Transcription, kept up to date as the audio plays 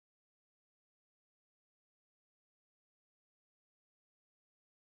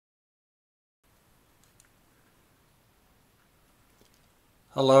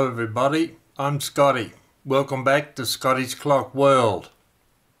Hello everybody, I'm Scotty. Welcome back to Scotty's Clock World.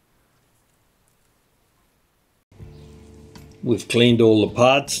 We've cleaned all the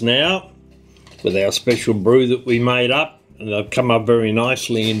parts now with our special brew that we made up, and they've come up very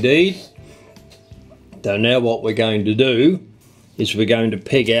nicely indeed. So now what we're going to do is we're going to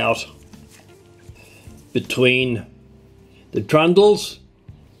peg out between the trundles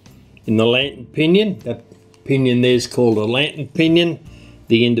in the lantern pinion. That pinion there is called a lantern pinion.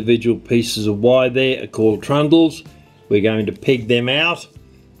 The individual pieces of wire there are called trundles. We're going to peg them out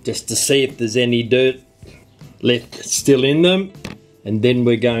just to see if there's any dirt left still in them, and then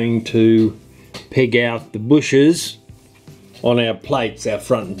we're going to peg out the bushes on our plates, our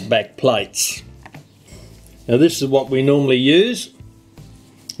front and back plates. Now this is what we normally use.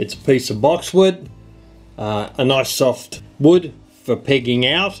 It's a piece of boxwood, a nice soft wood for pegging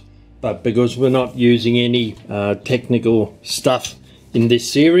out, but because we're not using any technical stuff in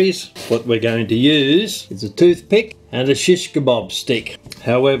this series, what we're going to use is a toothpick and a shish kabob stick.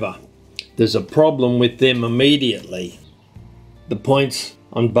 However, there's a problem with them immediately. The points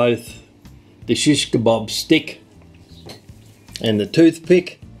on both the shish kabob stick and the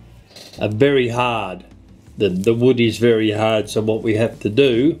toothpick are very hard. The wood is very hard, so what we have to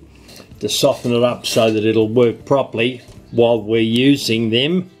do to soften it up so that it'll work properly while we're using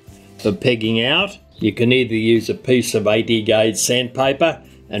them for pegging out, you can either use a piece of 80 gauge sandpaper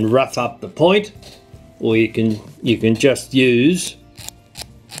and rough up the point, or you can just use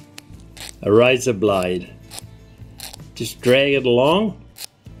a razor blade. Just drag it along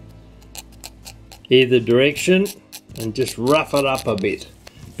either direction and just rough it up a bit,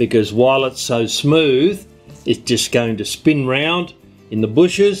 because while it's so smooth, it's just going to spin round in the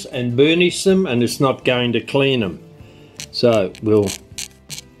bushes and burnish them, and it's not going to clean them. So we'll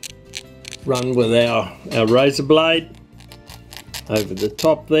run with our razor blade over the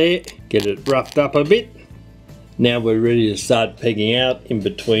top there, get it roughed up a bit. Now we're ready to start pegging out in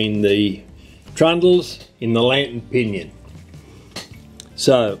between the trundles in the lantern pinion.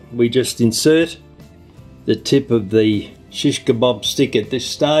 So we just insert the tip of the shish kabob stick at this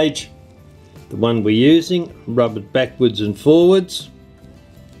stage, the one we're using, rub it backwards and forwards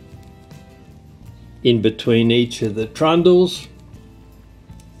in between each of the trundles.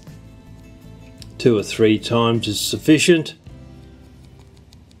 2 or 3 times is sufficient.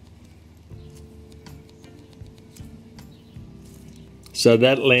 So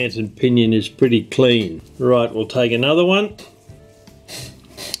that lantern pinion is pretty clean. Right, we'll take another one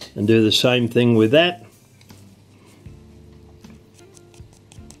and do the same thing with that.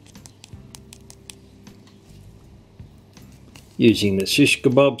 Using the shish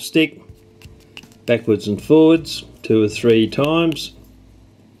kabob stick, backwards and forwards 2 or 3 times.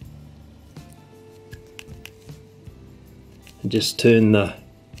 And just turn the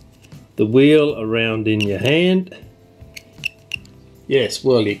wheel around in your hand. Yes,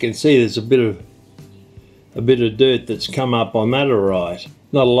 well, you can see there's a bit of dirt that's come up on that, alright.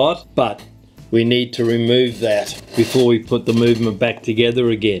 Not a lot, but we need to remove that before we put the movement back together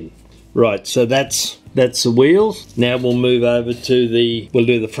again. Right, so that's the wheels. Now we'll move over to we'll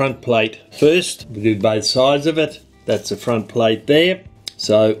do the front plate first. We'll do both sides of it. That's the front plate there.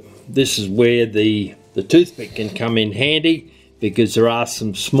 So this is where the toothpick can come in handy, because there are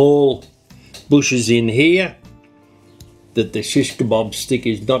some small bushes in here that the shish kabob stick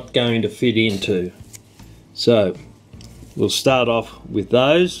is not going to fit into. So we'll start off with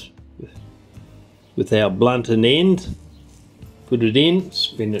those with our blunted end. Put it in,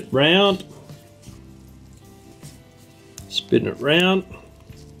 spin it round, spin it round.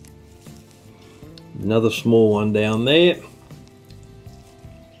 Another small one down there.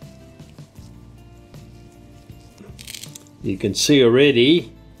 You can see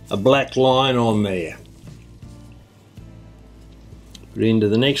already a black line on there. Put it into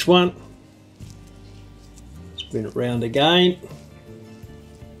the next one. Spin it round again.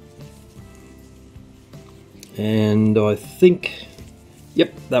 And I think,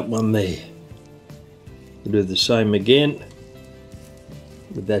 yep, that one there. We'll do the same again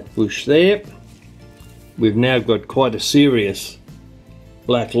with that bush there. We've now got quite a serious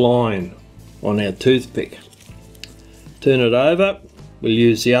black line on our toothpick. Turn it over. We'll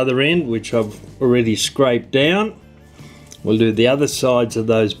use the other end, which I've already scraped down. We'll do the other sides of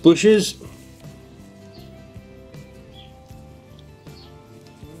those bushes.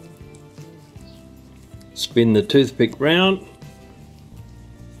 Spin the toothpick round.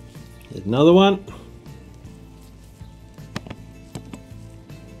 There's another one.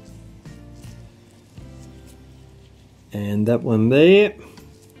 And that one there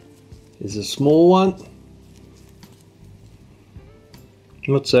is a small one.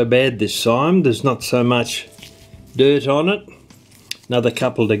 Not so bad this time. There's not so much dirt on it. Another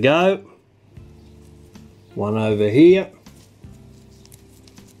couple to go. One over here.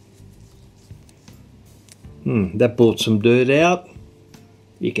 That brought some dirt out.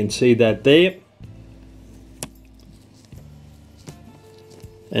 You can see that there.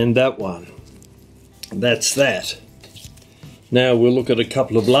 And that one. That's that. Now we'll look at a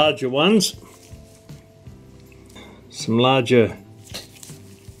couple of larger ones. Some larger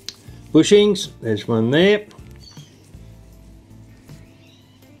bushings. There's one there.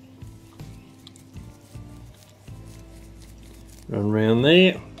 Run around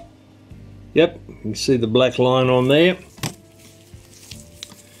there. Yep, you can see the black line on there.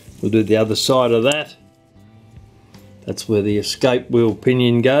 We'll do the other side of that. That's where the escape wheel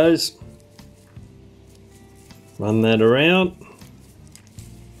pinion goes. Run that around.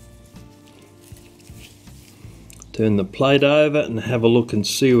 Turn the plate over and have a look and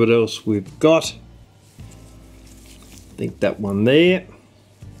see what else we've got. I think that one there.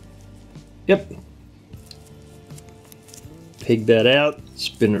 Yep. Peg that out,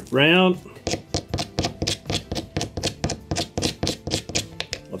 spin it round.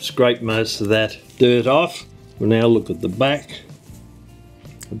 I've scraped most of that dirt off. We'll now look at the back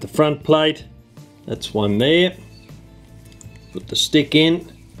of the front plate. That's one there. Put the stick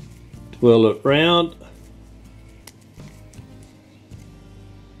in, twirl it round.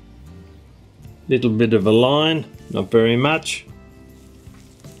 Little bit of a line, not very much.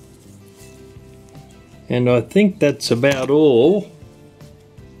 And I think that's about all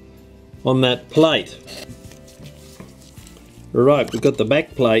on that plate. Right, we've got the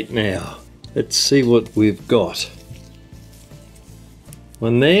back plate now. Let's see what we've got.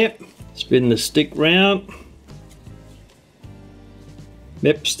 One there, spin the stick round.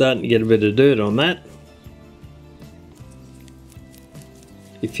 Yep, starting to get a bit of dirt on that.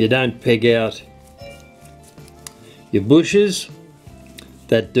 If you don't peg out your bushes,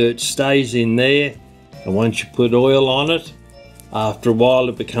 that dirt stays in there, and once you put oil on it, after a while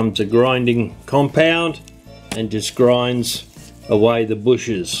it becomes a grinding compound and just grinds away the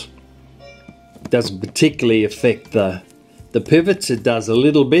bushes. It doesn't particularly affect the pivots. It does a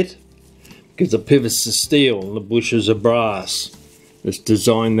little bit because the pivots are steel and the bushes are brass. It's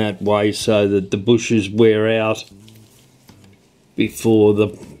designed that way so that the bushes wear out before the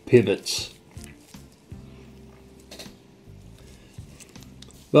pivots.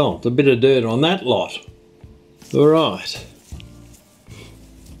 Well, it's a bit of dirt on that lot. All right.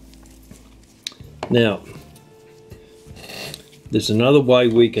 Now, there's another way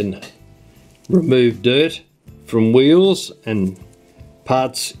we can remove dirt from wheels and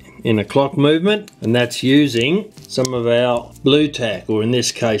parts in a clock movement, and that's using some of our blue tack, or in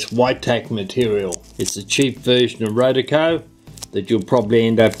this case white tack material. It's a cheap version of Rotoco that you'll probably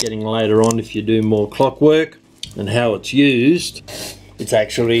end up getting later on if you do more clock work. And how it's used, it's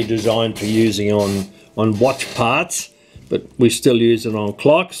actually designed for using on watch parts, but we still use it on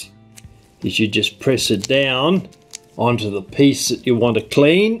clocks. Is you just press it down onto the piece that you want to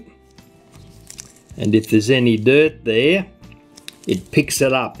clean, and if there's any dirt there, it picks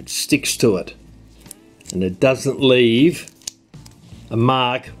it up, it sticks to it, and it doesn't leave a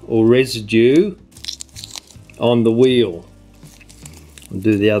mark or residue on the wheel. I'll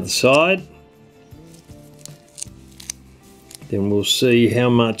do the other side, then we'll see how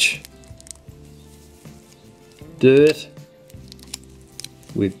much dirt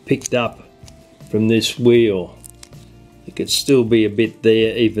we've picked up from this wheel. It could still be a bit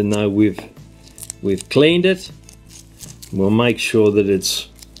there even though we've cleaned it. We'll make sure that it's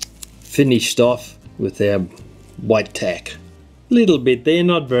finished off with our white tack. Little bit there,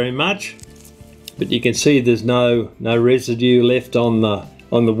 not very much, but you can see there's no residue left on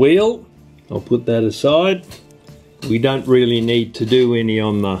the wheel. I'll put that aside. We don't really need to do any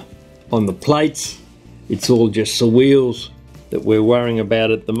on the plates. It's all just the wheels that we're worrying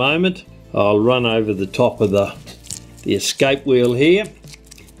about at the moment. I'll run over the top of the escape wheel here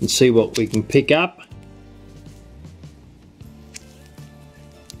and see what we can pick up.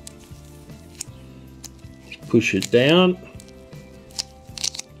 Just push it down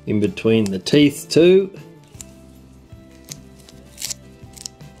in between the teeth too.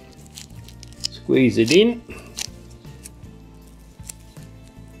 Squeeze it in.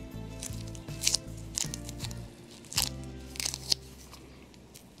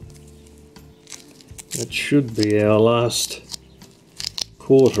 That should be our last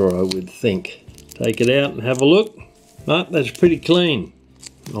quarter, I would think. Take it out and have a look. Oh, that's pretty clean.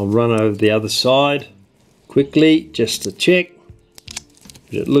 I'll run over the other side quickly just to check.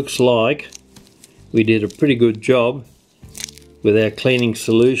 But it looks like we did a pretty good job with our cleaning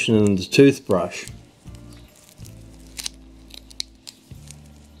solution and the toothbrush.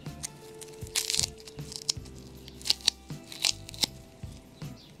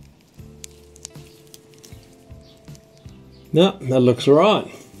 No, that looks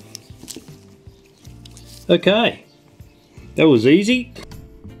alright. Okay, that was easy.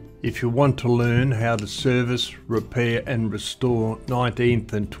 If you want to learn how to service, repair and restore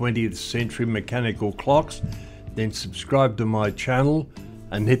 19th and 20th century mechanical clocks, then subscribe to my channel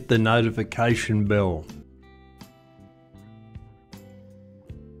and hit the notification bell.